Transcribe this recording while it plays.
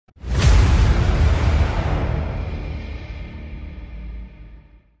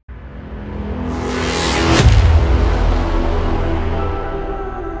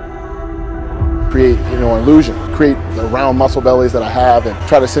know, an illusion. Create the round muscle bellies that I have and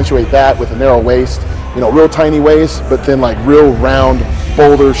try to accentuate that with a narrow waist. You know, real tiny waist, but then like real round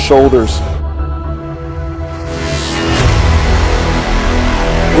boulder shoulders.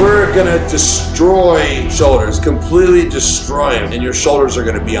 We're gonna destroy shoulders, completely destroy them, and your shoulders are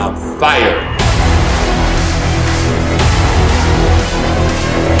gonna be on fire.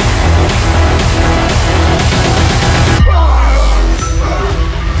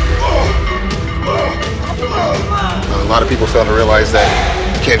 A lot of people fail to realize that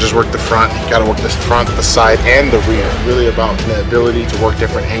you can't just work the front, you gotta work the front, the side, and the rear. It's really about the ability to work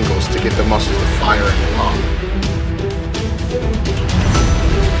different angles to get the muscles to fire and pop.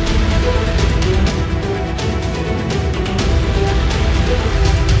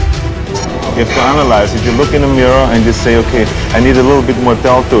 You have to analyze it. You look in the mirror and you say, okay, I need a little bit more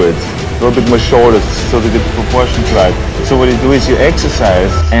delt to it, a little bit more shoulders so to get the proportions right. So what you do is you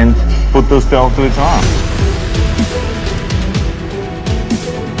exercise and put those delt to its arm.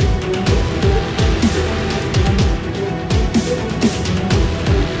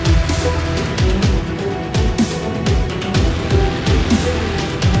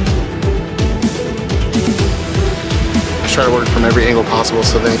 Try to work from every angle possible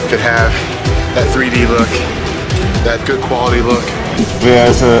so they could have that 3D look, that good quality look.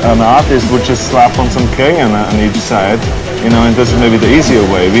 Whereas an artist would just slap on some clay on each side, you know, and this is maybe the easier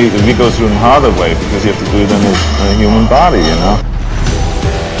way. We go through the harder way because you have to do it on a human body, you know.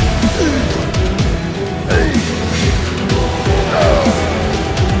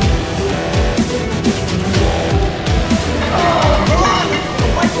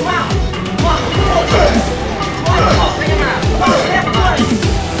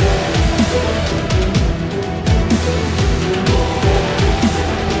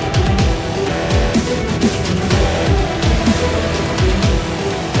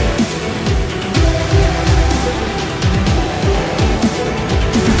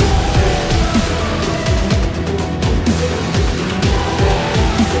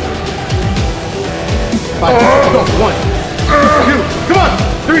 Go. 1, 2, come on,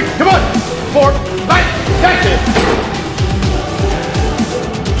 3, come on, 4, 5, that's it.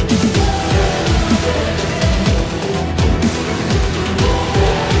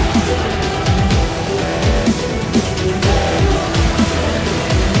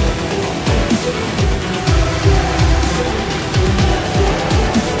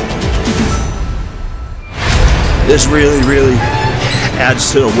 This really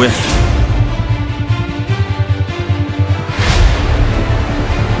adds to the width.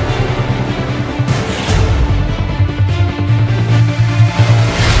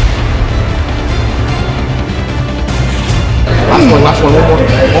 Last one, one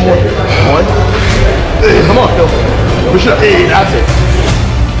more. One. Come on, Phil. Push it up. Hey, that's it.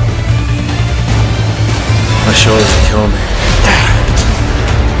 My shoulders are killing me.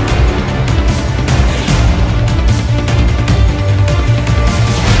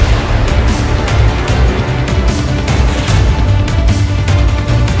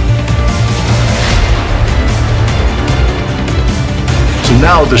 So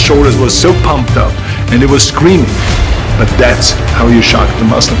now the shoulders were so pumped up and it was screaming. But that's how you shock the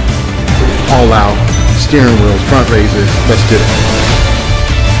muscle. All out, steering wheels, front raises, let's do it.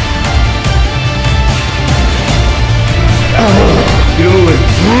 Keep it moving.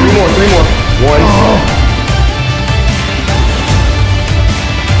 3 more. 1.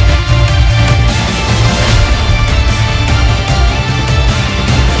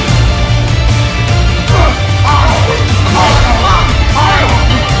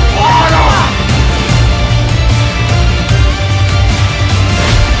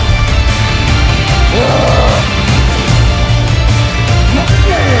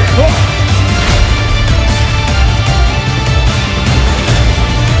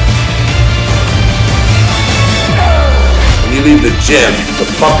 When you leave the gym, the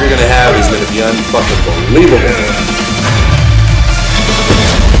pump you're gonna have is gonna be unfucking believable.